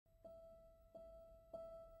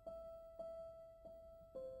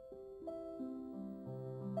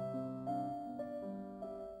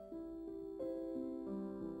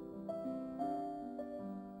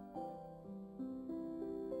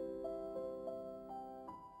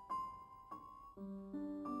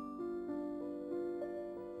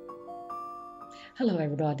Hello,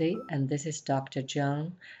 everybody, and this is Dr.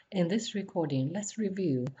 John. In this recording, let's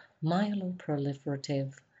review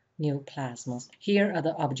myeloproliferative neoplasms. Here are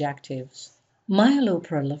the objectives.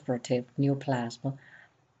 Myeloproliferative neoplasm,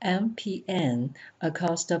 MPN, are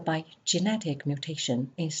caused by genetic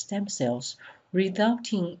mutation in stem cells,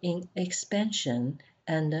 resulting in expansion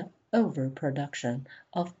and overproduction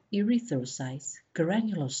of erythrocytes,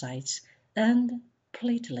 granulocytes, and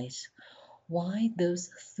platelets. Why those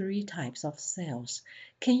three types of cells?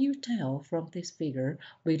 Can you tell from this figure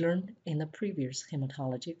we learned in the previous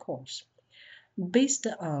hematology course? Based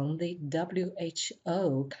on the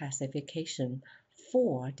WHO classification,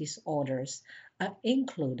 four disorders are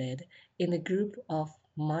included in the group of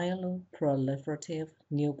myeloproliferative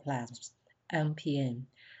neoplasms, MPN.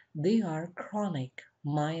 They are chronic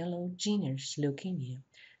myelogenous leukemia,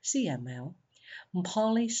 CML,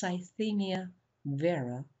 polycythemia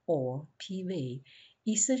vera or PV,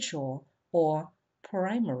 essential or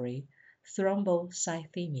primary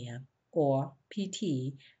thrombocythemia or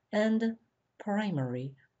PT, and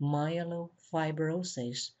primary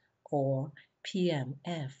myelofibrosis or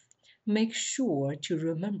PMF. Make sure to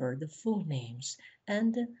remember the full names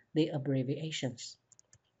and the abbreviations.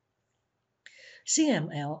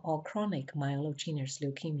 CML or chronic myelogenous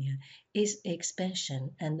leukemia is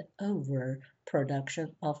expansion and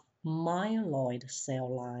overproduction of myeloid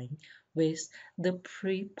cell line with the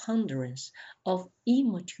preponderance of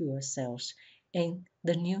immature cells in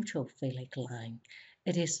the neutrophilic line.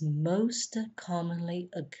 It is most commonly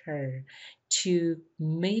occur to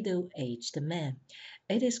middle-aged men.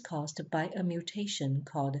 It is caused by a mutation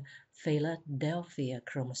called Philadelphia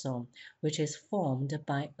chromosome, which is formed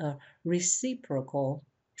by a reciprocal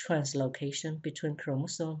translocation between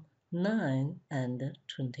chromosome 9 and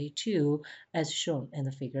 22, as shown in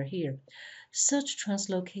the figure here. Such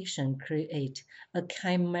translocation create a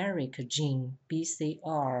chimeric gene,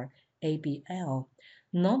 BCR-ABL.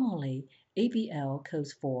 Normally, ABL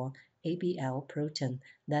codes for ABL protein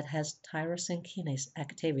that has tyrosine kinase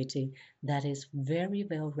activity that is very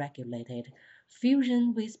well regulated.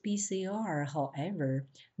 Fusion with BCR, however,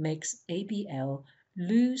 makes ABL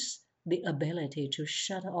lose the ability to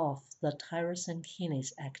shut off the tyrosine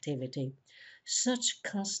kinase activity. Such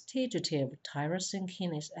constitutive tyrosine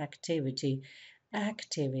kinase activity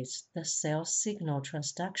activates the cell signal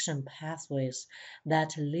transduction pathways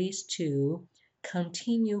that leads to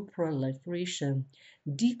continued proliferation,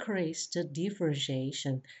 decreased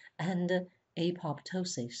differentiation, and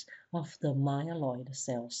apoptosis of the myeloid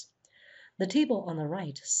cells. The table on the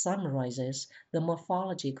right summarizes the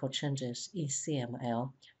morphological changes in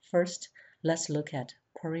CML. First, let's look at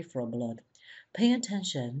peripheral blood. Pay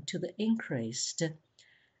attention to the increased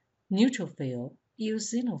neutrophil,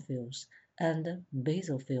 eosinophils, and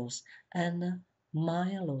basophils, and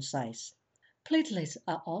myelocytes. Platelets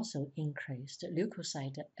are also increased.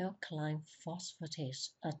 Leukocyte alkaline phosphatase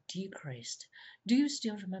are decreased. Do you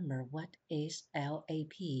still remember what is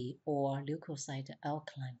LAP or leukocyte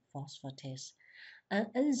alkaline phosphatase?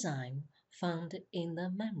 An enzyme found in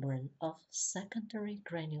the membrane of secondary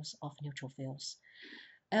granules of neutrophils.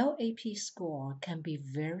 LAP score can be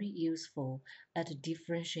very useful at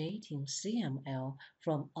differentiating CML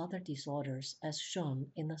from other disorders as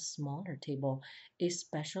shown in the smaller table,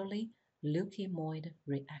 especially leukemoid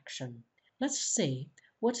reaction. Let's see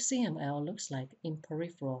what CML looks like in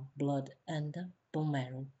peripheral blood and bone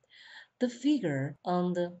marrow. The figure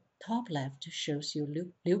on the top left shows you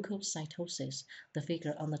leukocytosis. The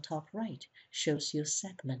figure on the top right shows you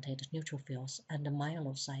segmented neutrophils and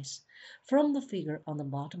myelocytes. From the figure on the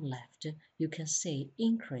bottom left, you can see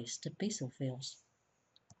increased basophils.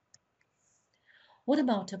 What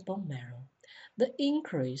about bone marrow? The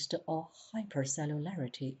increased or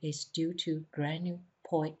hypercellularity is due to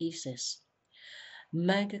granulopoiesis.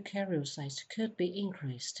 Megakaryocytes could be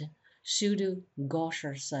increased.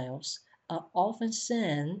 Pseudo-Gaucher cells are often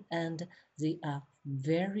seen and they are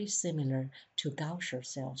very similar to Gaucher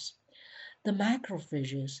cells. The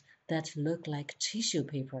macrophages that look like tissue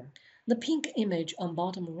paper. The pink image on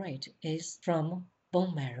bottom right is from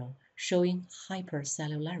bone marrow, showing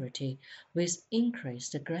hypercellularity with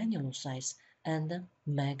increased granulocytes and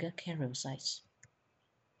megakaryocytes.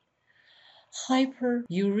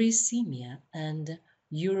 Hyperuricemia and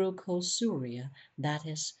uricosuriia, that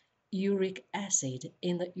is, uric acid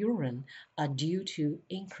in the urine, are due to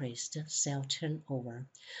increased cell turnover.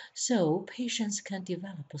 So patients can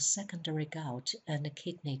develop secondary gout and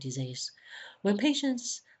kidney disease. When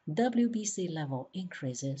patients' WBC level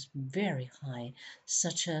increases very high,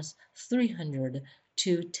 such as 300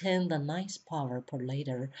 to 10 the ninth power per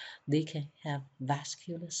liter, they can have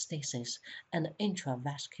vascular stasis and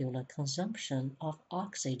intravascular consumption of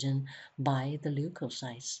oxygen by the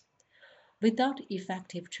leukocytes. Without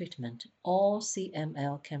effective treatment, all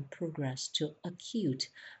CML can progress to acute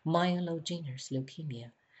myelogenous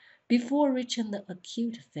leukemia. Before reaching the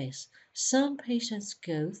acute phase, some patients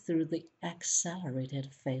go through the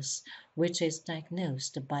accelerated phase, which is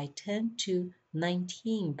diagnosed by 10 to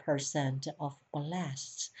 19% of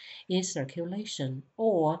blasts in circulation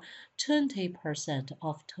or 20%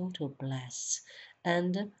 of total blasts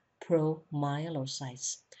and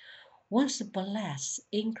promyelocytes. Once the blasts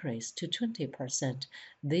increase to 20%,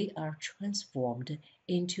 they are transformed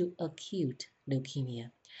into acute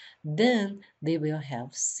leukemia. Then they will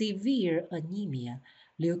have severe anemia,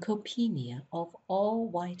 leukopenia of all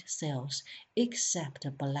white cells except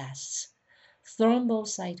blasts,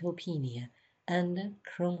 thrombocytopenia, and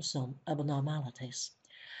chromosome abnormalities.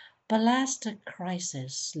 Blast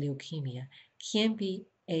crisis leukemia can be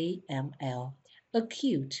AML,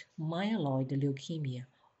 acute myeloid leukemia,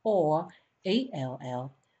 or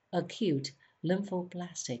ALL, acute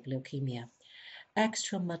lymphoblastic leukemia.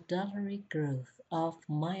 Extramedullary growth of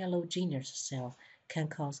myelogenous cell can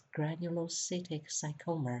cause granulocytic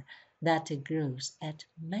sarcoma that grows at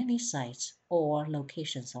many sites or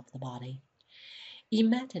locations of the body.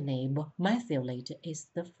 Imatinib methylate is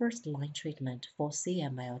the first-line treatment for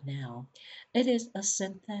CML now. It is a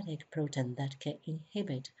synthetic protein that can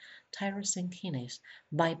inhibit tyrosine kinase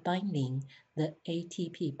by binding the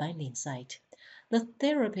ATP binding site. The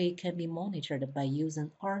therapy can be monitored by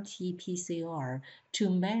using RT-PCR to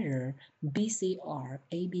measure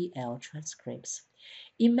BCR-ABL transcripts.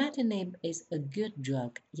 Imatinib is a good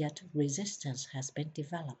drug, yet resistance has been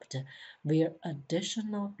developed where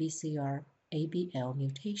additional BCR-ABL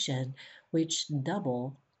mutation which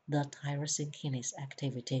double the tyrosine kinase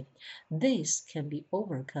activity. This can be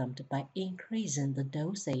overcome by increasing the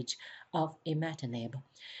dosage of imatinib.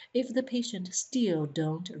 If the patient still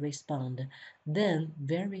don't respond, then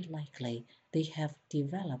very likely they have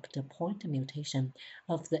developed a point mutation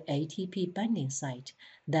of the ATP binding site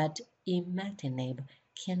that imatinib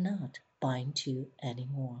cannot bind to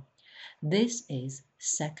anymore. This is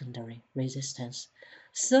secondary resistance.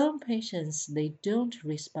 Some patients they don't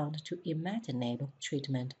respond to imatinib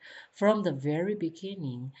treatment from the very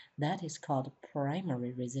beginning. That is called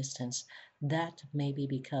primary resistance. That may be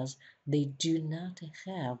because they do not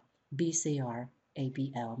have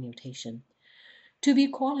BCR-ABL mutation. To be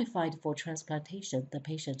qualified for transplantation, the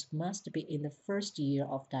patient must be in the first year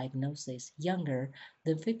of diagnosis, younger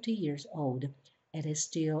than 50 years old. It is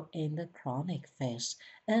still in the chronic phase,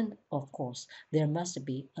 and of course, there must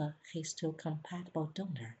be a histocompatible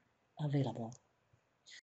donor available.